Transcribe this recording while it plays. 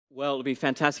Well, it'd be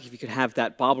fantastic if you could have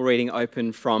that Bible reading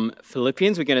open from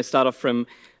Philippians. We're going to start off from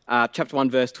chapter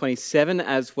 1, verse 27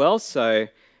 as well. So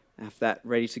have that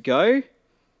ready to go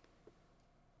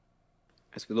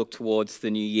as we look towards the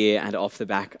new year and off the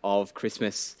back of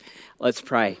Christmas. Let's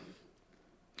pray.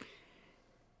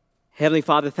 Heavenly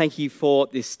Father, thank you for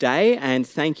this day and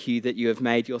thank you that you have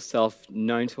made yourself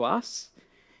known to us.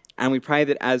 And we pray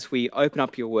that as we open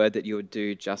up your word that you would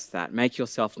do just that. Make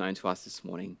yourself known to us this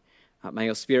morning. May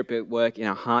your Spirit be at work in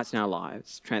our hearts and our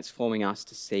lives, transforming us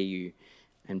to see you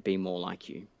and be more like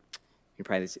you. We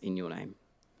pray this in your name.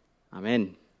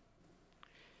 Amen.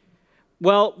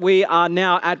 Well, we are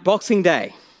now at Boxing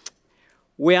Day.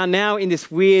 We are now in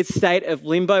this weird state of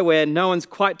limbo where no one's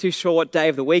quite too sure what day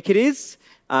of the week it is.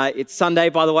 It's Sunday,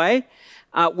 by the way,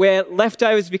 where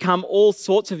leftovers become all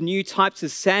sorts of new types of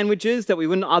sandwiches that we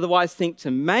wouldn't otherwise think to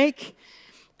make.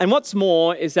 And what's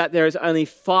more is that there is only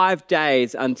 5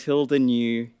 days until the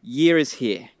new year is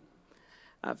here.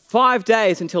 5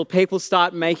 days until people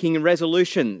start making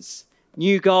resolutions,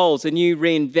 new goals, a new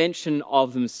reinvention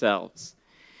of themselves.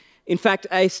 In fact,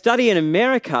 a study in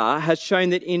America has shown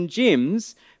that in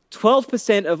gyms,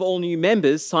 12% of all new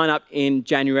members sign up in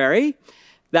January,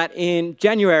 that in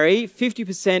January,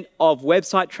 50% of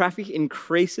website traffic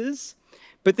increases.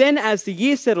 But then as the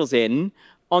year settles in,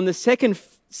 on the second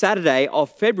Saturday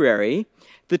of February,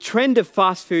 the trend of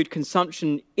fast food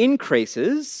consumption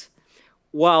increases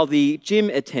while the gym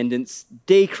attendance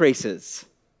decreases.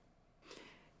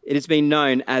 It has been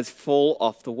known as Fall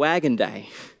Off the Wagon Day.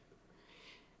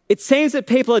 It seems that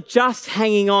people are just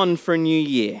hanging on for a new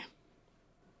year.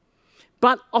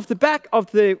 But off the back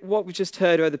of what we just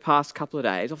heard over the past couple of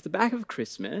days, off the back of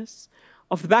Christmas,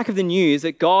 off the back of the news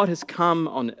that God has come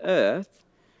on earth,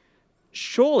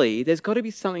 surely there's got to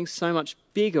be something so much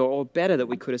bigger or better that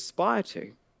we could aspire to.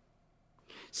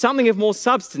 Something of more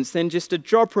substance than just a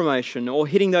job promotion or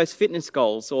hitting those fitness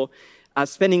goals or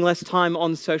spending less time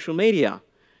on social media.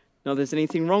 Not that there's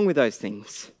anything wrong with those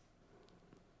things.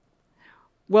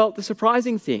 Well, the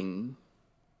surprising thing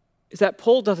is that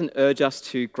Paul doesn't urge us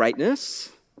to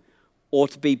greatness or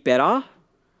to be better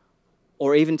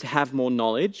or even to have more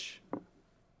knowledge.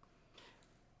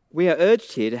 We are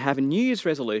urged here to have a New Year's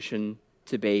resolution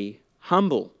to be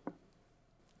humble,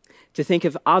 to think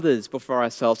of others before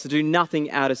ourselves, to do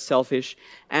nothing out of selfish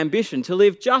ambition, to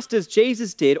live just as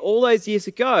Jesus did all those years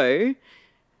ago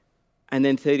and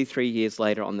then 33 years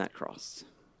later on that cross.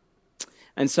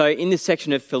 And so in this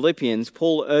section of Philippians,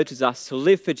 Paul urges us to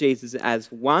live for Jesus as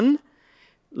one,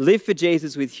 live for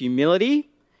Jesus with humility,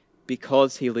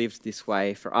 because he lived this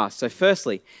way for us. So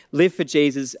firstly, live for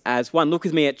Jesus as one. Look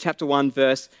with me at chapter 1,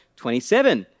 verse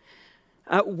 27.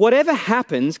 Whatever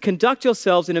happens, conduct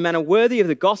yourselves in a manner worthy of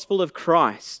the gospel of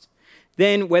Christ.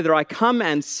 Then, whether I come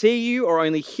and see you or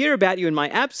only hear about you in my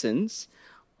absence,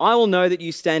 I will know that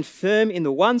you stand firm in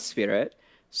the one Spirit,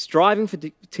 striving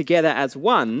together as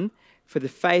one for the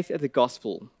faith of the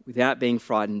gospel, without being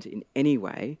frightened in any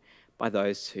way by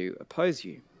those who oppose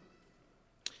you.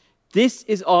 This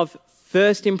is of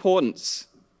first importance.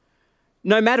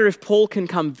 No matter if Paul can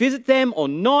come visit them or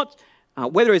not,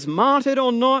 whether he's martyred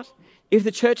or not, if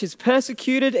the church is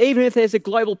persecuted, even if there's a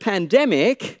global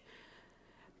pandemic,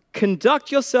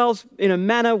 conduct yourselves in a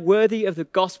manner worthy of the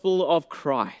gospel of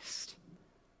Christ.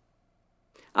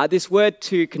 This word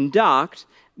to conduct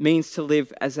means to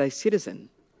live as a citizen,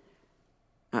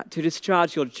 to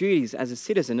discharge your duties as a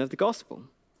citizen of the gospel.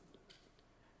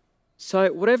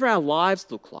 So whatever our lives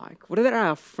look like, whatever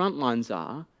our front lines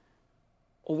are,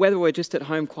 or whether we're just at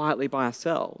home quietly by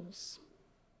ourselves,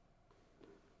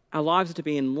 our lives are to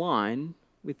be in line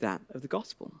with that of the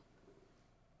gospel,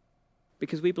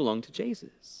 because we belong to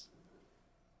Jesus.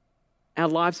 Our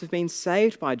lives have been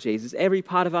saved by Jesus. Every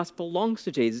part of us belongs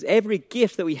to Jesus. Every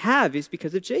gift that we have is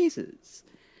because of Jesus.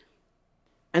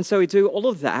 And so we do all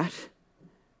of that,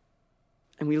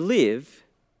 and we live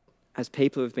as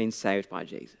people who have been saved by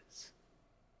Jesus.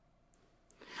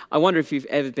 I wonder if you've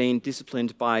ever been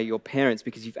disciplined by your parents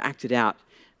because you've acted out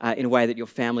in a way that your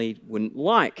family wouldn't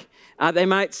like. They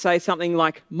might say something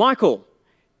like, "Michael,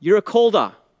 you're a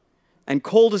Calder, and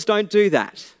Calders don't do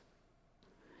that."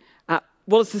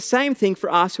 Well, it's the same thing for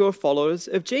us who are followers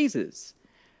of Jesus.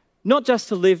 Not just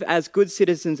to live as good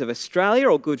citizens of Australia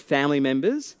or good family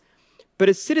members, but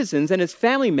as citizens and as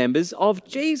family members of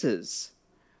Jesus.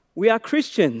 We are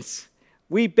Christians.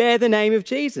 We bear the name of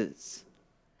Jesus.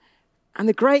 And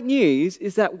the great news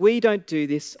is that we don't do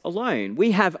this alone.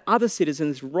 We have other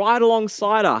citizens right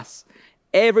alongside us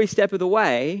every step of the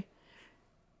way,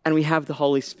 and we have the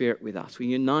Holy Spirit with us. We're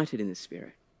united in the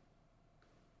Spirit.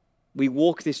 We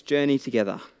walk this journey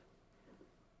together.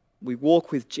 We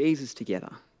walk with Jesus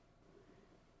together.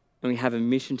 and we have a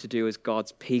mission to do as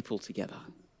God's people together.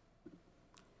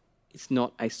 It's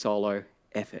not a solo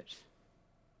effort.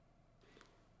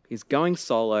 Because going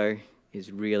solo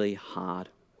is really hard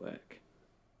work.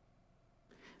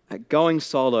 Going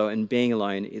solo and being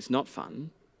alone is not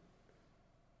fun.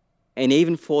 And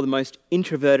even for the most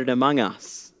introverted among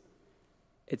us,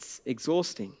 it's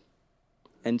exhausting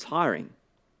and tiring.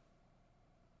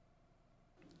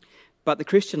 But the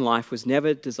Christian life was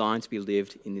never designed to be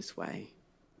lived in this way.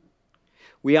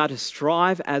 We are to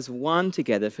strive as one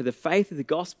together for the faith of the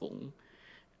gospel,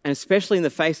 and especially in the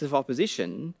face of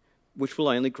opposition, which will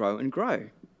only grow and grow.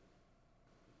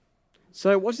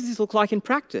 So what does this look like in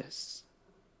practice?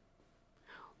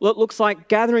 Well, it looks like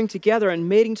gathering together and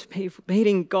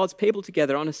meeting God's people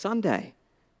together on a Sunday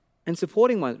and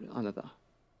supporting one another.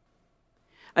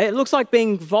 It looks like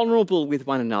being vulnerable with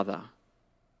one another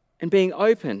and being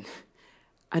open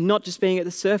and not just being at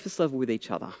the surface level with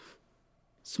each other.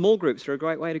 Small groups are a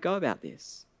great way to go about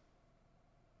this.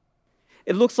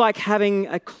 It looks like having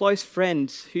a close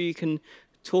friend who you can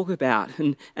talk about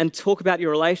and talk about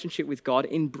your relationship with God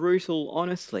in brutal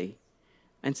honesty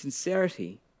and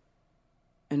sincerity,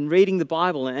 and reading the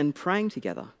Bible and praying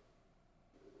together.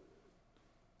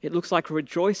 It looks like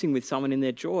rejoicing with someone in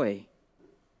their joy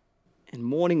and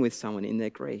mourning with someone in their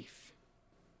grief.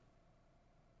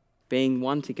 Being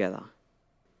one together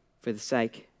for the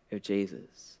sake of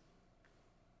Jesus.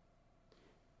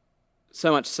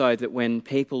 So much so that when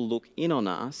people look in on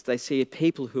us, they see a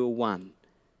people who are one,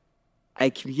 a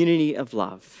community of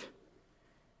love.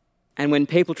 And when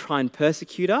people try and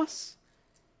persecute us,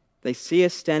 they see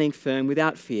us standing firm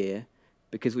without fear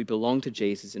because we belong to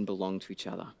Jesus and belong to each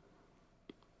other.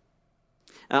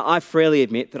 I freely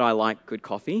admit that I like good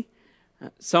coffee,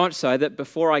 so much so that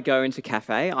before I go into a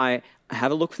cafe, I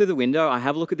have a look through the window, I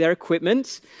have a look at their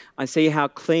equipment, I see how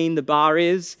clean the bar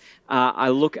is, I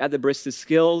look at the barista's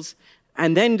skills,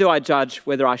 and then do I judge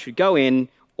whether I should go in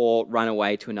or run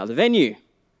away to another venue.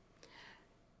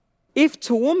 If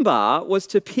Toowoomba was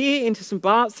to peer into St.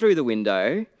 Bart's through the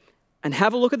window and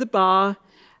have a look at the bar,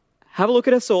 have a look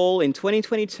at us all in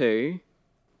 2022,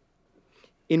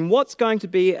 in what's going to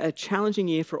be a challenging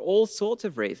year for all sorts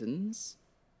of reasons,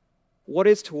 what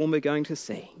is Toowoomba going to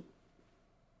see?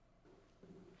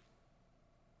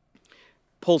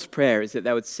 Paul's prayer is that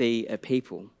they would see a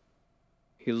people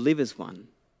who live as one,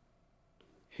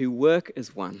 who work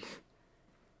as one,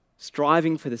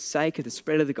 striving for the sake of the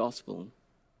spread of the gospel,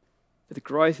 for the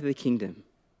growth of the kingdom,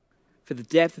 for the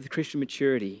depth of the Christian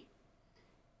maturity,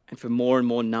 and for more and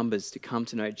more numbers to come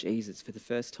to know Jesus for the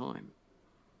first time.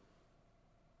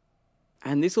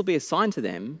 And this will be a sign to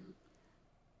them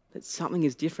that something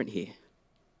is different here.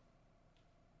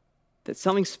 That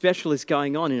something special is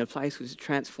going on in a place which is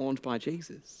transformed by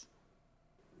Jesus.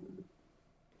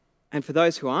 And for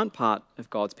those who aren't part of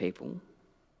God's people,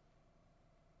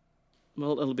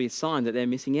 well, it'll be a sign that they're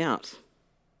missing out.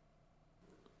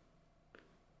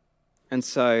 And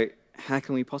so, how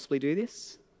can we possibly do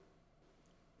this?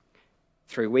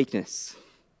 Through weakness,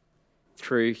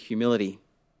 through humility.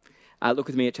 Look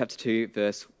with me at chapter 2,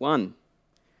 verse 1.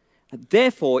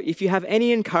 Therefore, if you have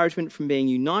any encouragement from being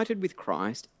united with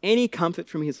Christ, any comfort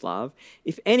from his love,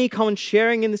 if any common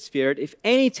sharing in the Spirit, if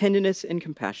any tenderness and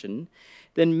compassion,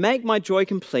 then make my joy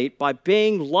complete by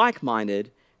being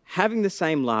like-minded, having the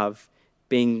same love,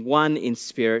 being one in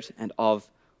spirit and of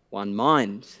one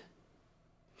mind.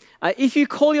 If you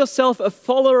call yourself a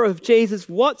follower of Jesus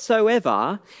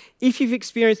whatsoever, if you've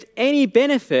experienced any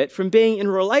benefit from being in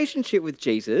a relationship with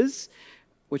Jesus,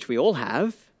 which we all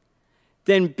have,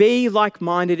 then be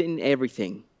like-minded in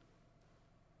everything.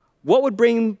 What would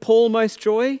bring Paul most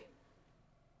joy?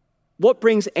 What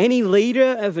brings any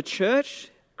leader of a church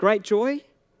great joy?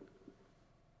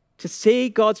 To see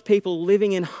God's people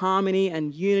living in harmony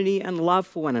and unity and love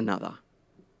for one another.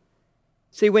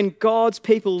 See, when God's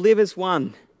people live as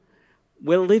one,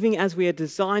 we're living as we are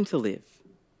designed to live.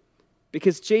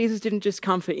 Because Jesus didn't just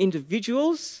come for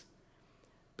individuals,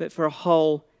 but for a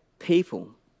whole people.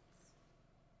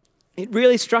 It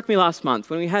really struck me last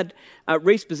month when we had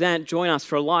Reese Bazant join us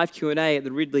for a live Q&A at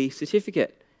the Ridley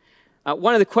Certificate.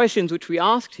 One of the questions which we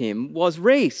asked him was,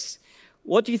 Reese,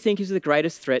 what do you think is the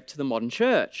greatest threat to the modern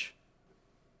church?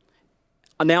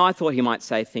 Now, I thought he might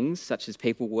say things such as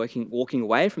people walking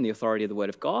away from the authority of the Word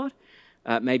of God,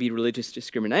 maybe religious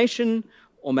discrimination,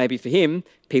 or maybe for him,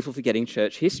 people forgetting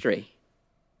church history.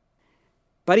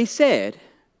 But he said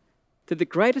that the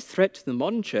greatest threat to the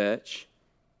modern church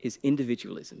is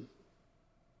individualism.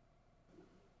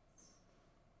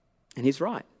 And he's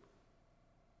right.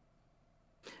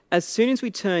 As soon as we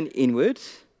turn inward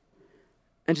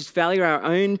and just value our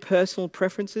own personal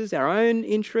preferences, our own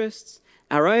interests,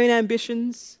 our own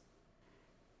ambitions,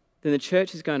 then the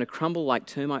church is going to crumble like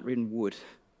termite-ridden wood.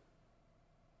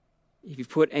 If you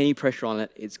put any pressure on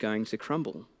it, it's going to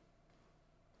crumble.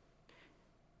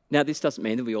 Now, this doesn't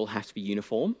mean that we all have to be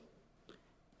uniform.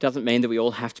 It doesn't mean that we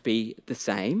all have to be the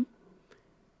same.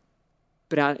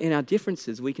 But in our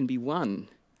differences, we can be one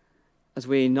as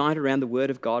we unite around the Word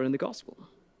of God and the gospel.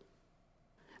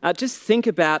 Just think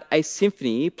about a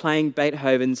symphony playing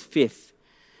Beethoven's Fifth.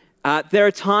 There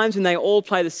are times when they all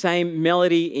play the same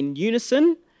melody in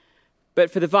unison,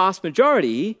 but for the vast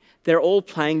majority, they're all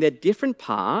playing their different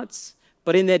parts,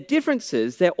 but in their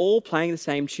differences, they're all playing the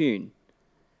same tune.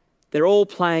 They're all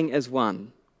playing as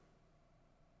one.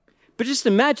 But just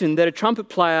imagine that a trumpet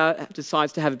player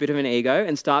decides to have a bit of an ego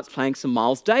and starts playing some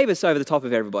Miles Davis over the top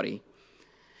of everybody.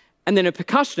 And then a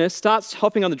percussionist starts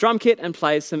hopping on the drum kit and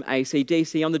plays some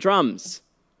AC/DC on the drums.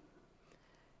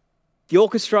 The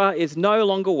orchestra is no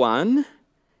longer one,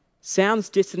 sounds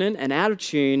dissonant and out of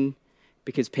tune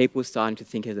because people are starting to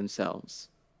think of themselves.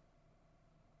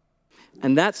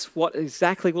 And that's what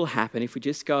exactly will happen if we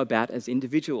just go about as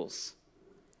individuals.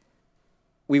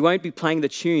 We won't be playing the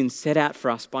tunes set out for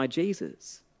us by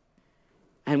Jesus.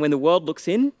 And when the world looks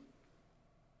in,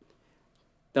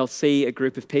 they'll see a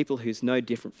group of people who's no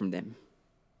different from them.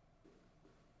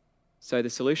 So the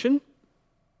solution?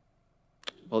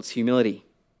 Well, it's humility.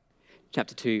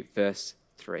 Chapter 2, verse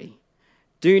 3.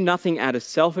 Do nothing out of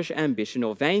selfish ambition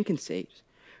or vain conceit.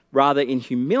 Rather, in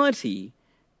humility,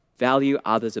 value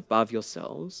others above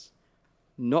yourselves,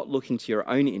 not looking to your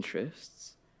own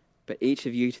interests, but each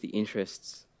of you to the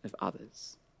interests of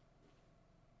others.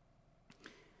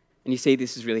 And you see,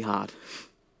 this is really hard.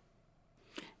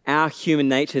 Our human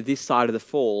nature this side of the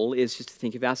fall is just to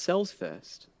think of ourselves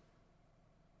first.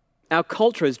 Our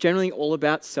culture is generally all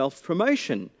about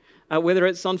self-promotion, whether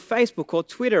it's on Facebook or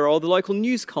Twitter or the local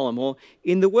news column or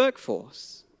in the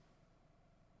workforce.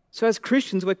 So as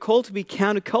Christians, we're called to be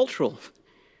countercultural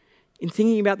in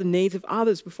thinking about the needs of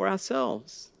others before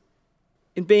ourselves,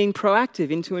 in being proactive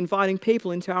into inviting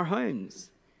people into our homes,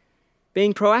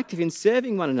 being proactive in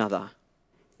serving one another,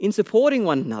 in supporting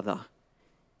one another,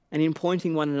 and in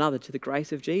pointing one another to the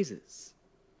grace of Jesus.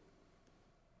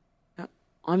 Now,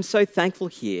 I'm so thankful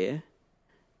here,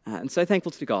 and so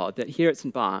thankful to God that here at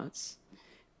St. Bart's,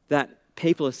 that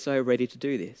people are so ready to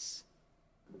do this.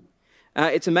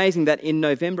 It's amazing that in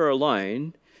November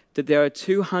alone, that there are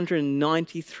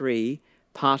 293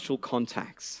 partial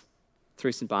contacts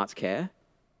through St. Bart's Care,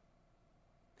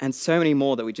 and so many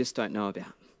more that we just don't know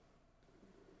about.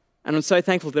 And I'm so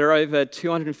thankful there are over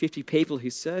 250 people who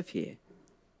serve here.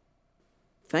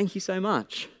 Thank you so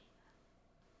much.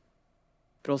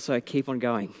 But also keep on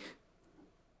going.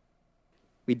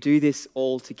 We do this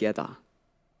all together.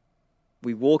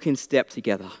 We walk in step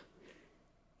together,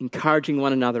 encouraging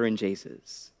one another in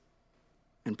Jesus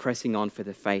and pressing on for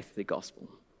the faith of the gospel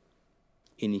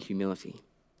in humility.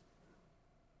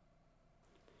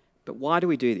 But why do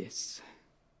we do this?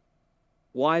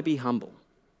 Why be humble?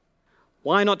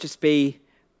 Why not just be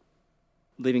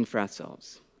living for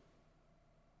ourselves?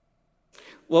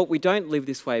 Well, we don't live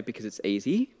this way because it's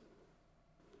easy,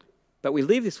 but we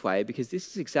live this way because this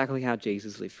is exactly how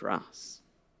Jesus lived for us,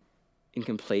 in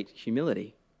complete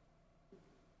humility.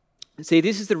 And see,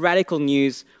 this is the radical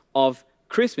news of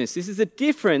Christmas. This is the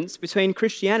difference between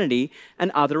Christianity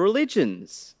and other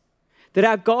religions, that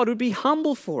our God would be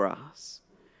humble for us.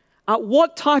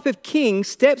 What type of king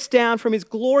steps down from his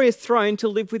glorious throne to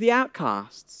live with the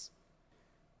outcasts?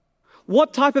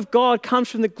 What type of God comes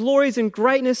from the glories and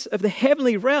greatness of the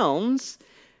heavenly realms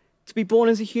to be born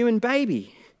as a human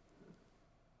baby?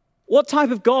 What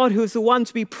type of God, who is the one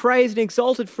to be praised and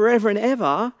exalted forever and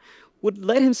ever, would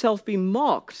let himself be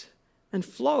mocked and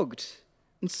flogged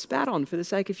and spat on for the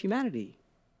sake of humanity?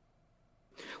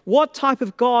 What type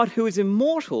of God, who is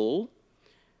immortal,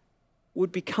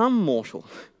 would become mortal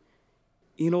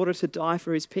in order to die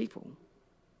for his people?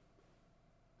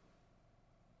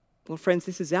 Well, friends,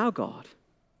 this is our God.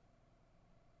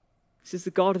 This is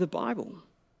the God of the Bible.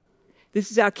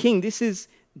 This is our King. This is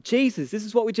Jesus. This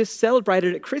is what we just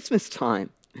celebrated at Christmas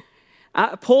time.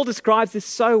 Paul describes this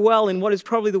so well in what is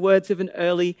probably the words of an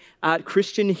early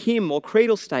Christian hymn or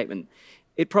creedal statement.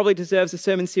 It probably deserves a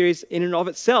sermon series in and of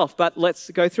itself, but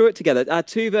let's go through it together.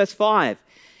 2 verse 5.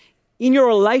 In your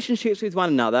relationships with one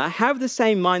another, have the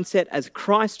same mindset as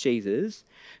Christ Jesus,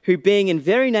 who being in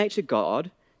very nature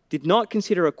God, did not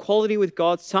consider equality with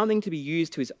God something to be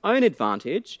used to his own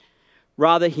advantage.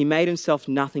 Rather, he made himself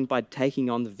nothing by taking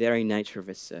on the very nature of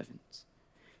a servant,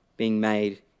 being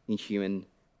made in human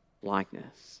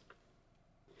likeness.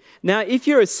 Now, if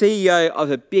you're a CEO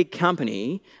of a big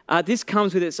company, this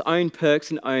comes with its own perks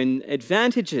and own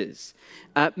advantages.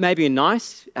 Maybe a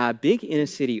nice, big inner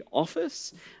city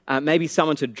office, maybe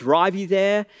someone to drive you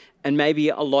there, and maybe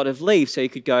a lot of leave so you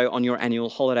could go on your annual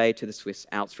holiday to the Swiss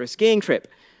Alps for a skiing trip.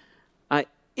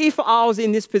 If I was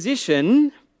in this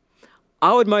position,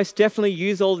 I would most definitely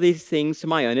use all these things to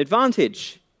my own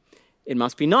advantage. It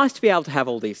must be nice to be able to have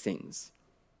all these things.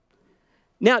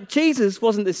 Now, Jesus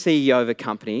wasn't the CEO of a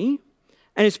company,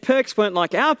 and his perks weren't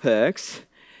like our perks,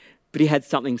 but he had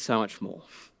something so much more.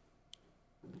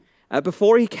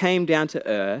 Before he came down to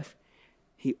earth,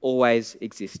 he always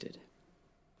existed.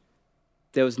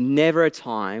 There was never a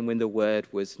time when the Word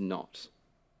was not.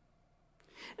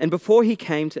 And before he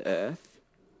came to earth,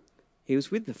 he was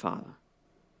with the Father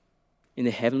in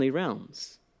the heavenly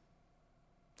realms,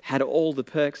 had all the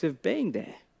perks of being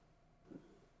there.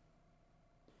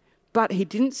 But he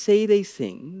didn't see these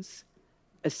things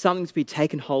as something to be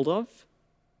taken hold of,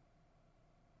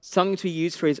 something to be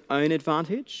used for his own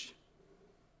advantage,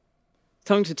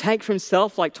 something to take for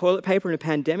himself like toilet paper in a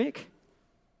pandemic.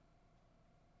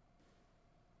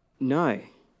 No.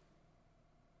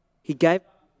 He gave.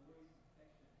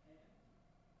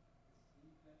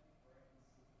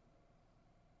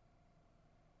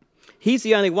 He's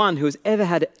the only one who has ever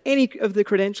had any of the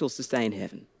credentials to stay in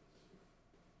heaven.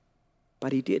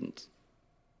 But he didn't.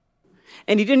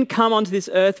 And he didn't come onto this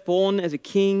earth born as a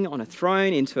king on a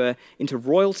throne into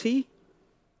royalty,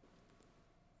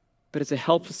 but as a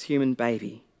helpless human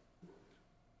baby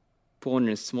born in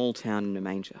a small town in a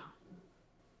manger.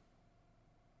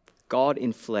 God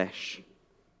in flesh.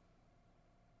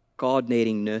 God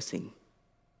needing nursing,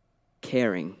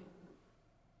 caring,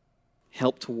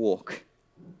 help to walk,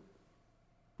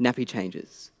 nappy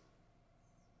changes.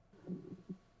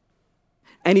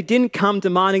 And he didn't come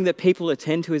demanding that people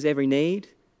attend to his every need.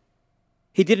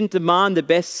 He didn't demand the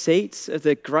best seats of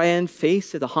the grand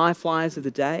feast of the high flyers of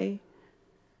the day.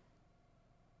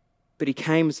 But he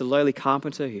came as the lowly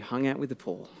carpenter who hung out with the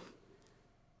poor,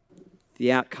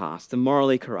 the outcast, the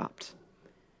morally corrupt,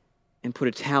 and put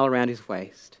a towel around his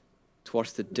waist to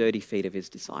wash the dirty feet of his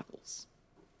disciples.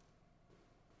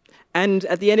 And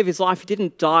at the end of his life, he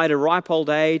didn't die at a ripe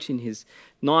old age in his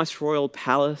nice royal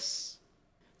palace,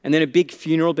 and then a big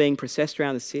funeral being processed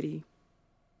around the city.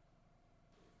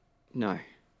 No.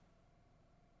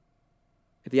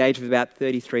 At the age of about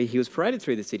 33, he was paraded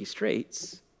through the city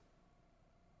streets,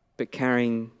 but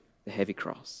carrying the heavy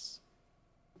cross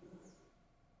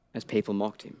as people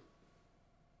mocked him.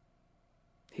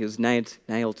 He was nailed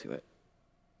to it,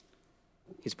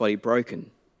 his body broken,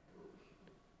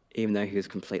 even though he was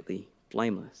completely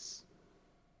blameless.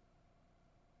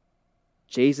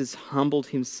 Jesus humbled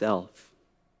himself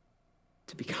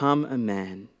to become a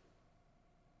man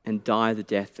and die the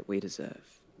death that we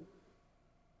deserve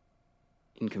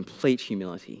in complete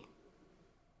humility,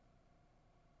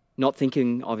 not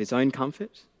thinking of his own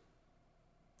comfort,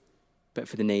 but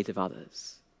for the needs of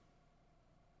others.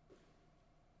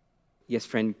 Yes,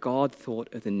 friend, God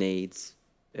thought of the needs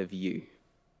of you.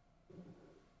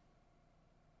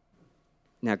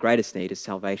 And our greatest need is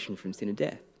salvation from sin and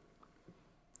death.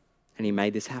 And he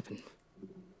made this happen.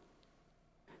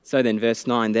 So then, verse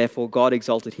 9, therefore God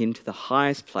exalted him to the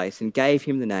highest place and gave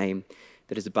him the name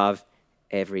that is above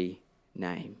every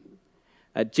name.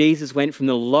 Jesus went from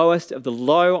the lowest of the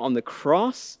low on the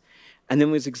cross and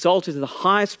then was exalted to the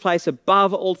highest place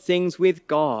above all things with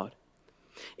God.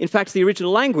 In fact, the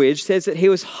original language says that he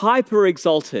was hyper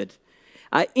exalted,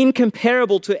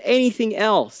 incomparable to anything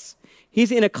else.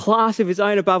 He's in a class of his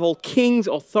own above all kings,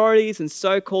 authorities, and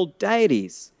so-called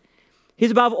deities.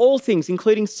 He's above all things,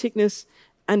 including sickness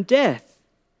and death.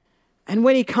 And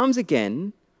when he comes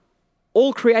again,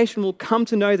 all creation will come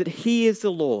to know that he is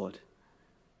the Lord.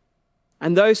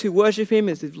 And those who worship him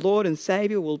as his Lord and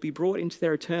Saviour will be brought into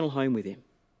their eternal home with him.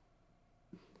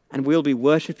 And we'll be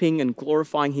worshipping and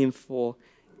glorifying him for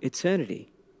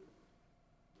eternity.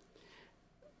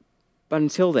 But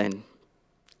until then,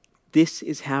 this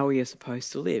is how we are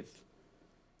supposed to live.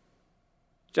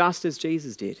 Just as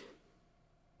Jesus did.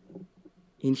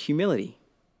 In humility.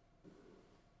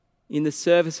 In the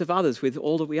service of others with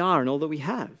all that we are and all that we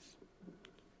have.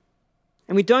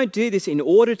 And we don't do this in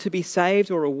order to be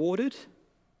saved or rewarded,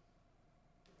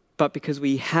 but because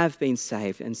we have been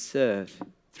saved and served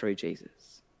through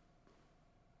Jesus.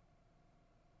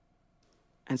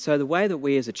 And so the way that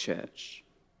we as a church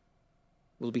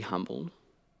will be humbled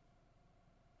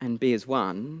and be as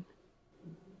one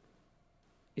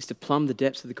is to plumb the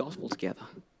depths of the gospel together,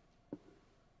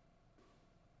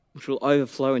 which will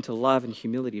overflow into love and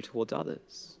humility towards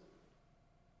others.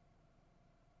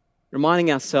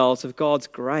 reminding ourselves of God's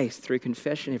grace through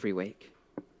confession every week,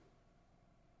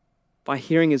 by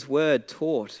hearing his word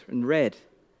taught and read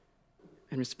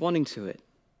and responding to it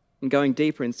and going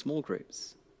deeper in small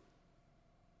groups,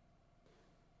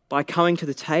 by coming to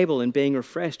the table and being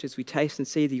refreshed as we taste and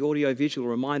see the audio-visual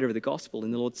reminder of the gospel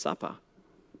in the Lord's Supper,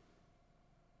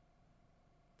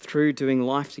 through doing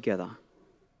life together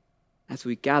as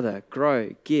we gather,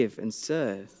 grow, give and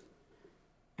serve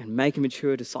and make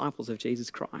mature disciples of Jesus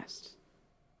Christ.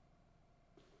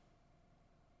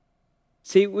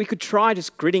 See, we could try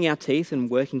just gritting our teeth and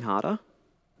working harder.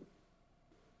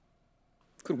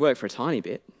 Could work for a tiny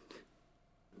bit.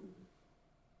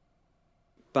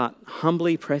 But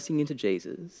humbly pressing into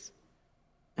Jesus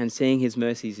and seeing his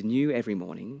mercies new every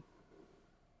morning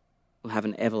will have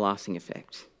an everlasting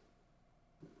effect.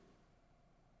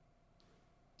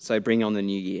 So bring on the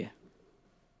new year.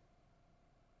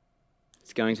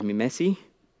 It's going to be messy,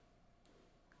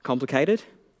 complicated.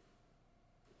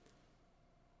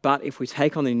 But if we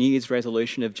take on the New Year's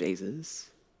resolution of Jesus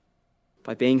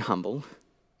by being humble,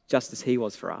 just as he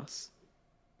was for us,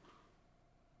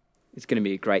 it's going to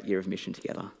be a great year of mission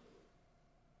together.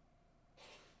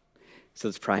 So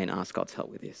let's pray and ask God's help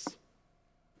with this.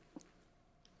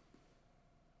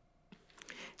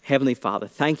 Heavenly Father,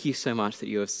 thank you so much that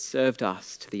you have served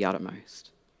us to the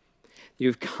uttermost. You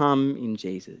have come in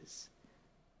Jesus.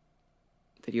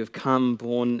 That you have come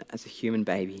born as a human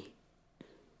baby,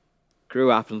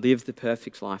 grew up and lived the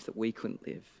perfect life that we couldn't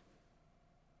live,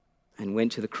 and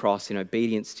went to the cross in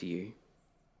obedience to you,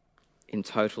 in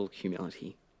total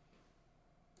humility.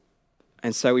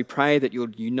 And so we pray that you'll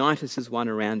unite us as one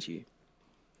around you,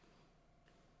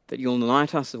 that you'll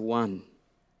unite us as one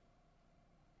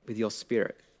with your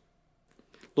Spirit.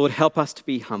 Lord, help us to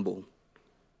be humble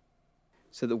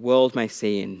so the world may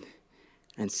see in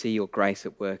and see your grace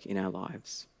at work in our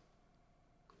lives.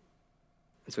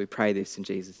 And so we pray this in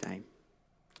Jesus' name.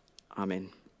 Amen.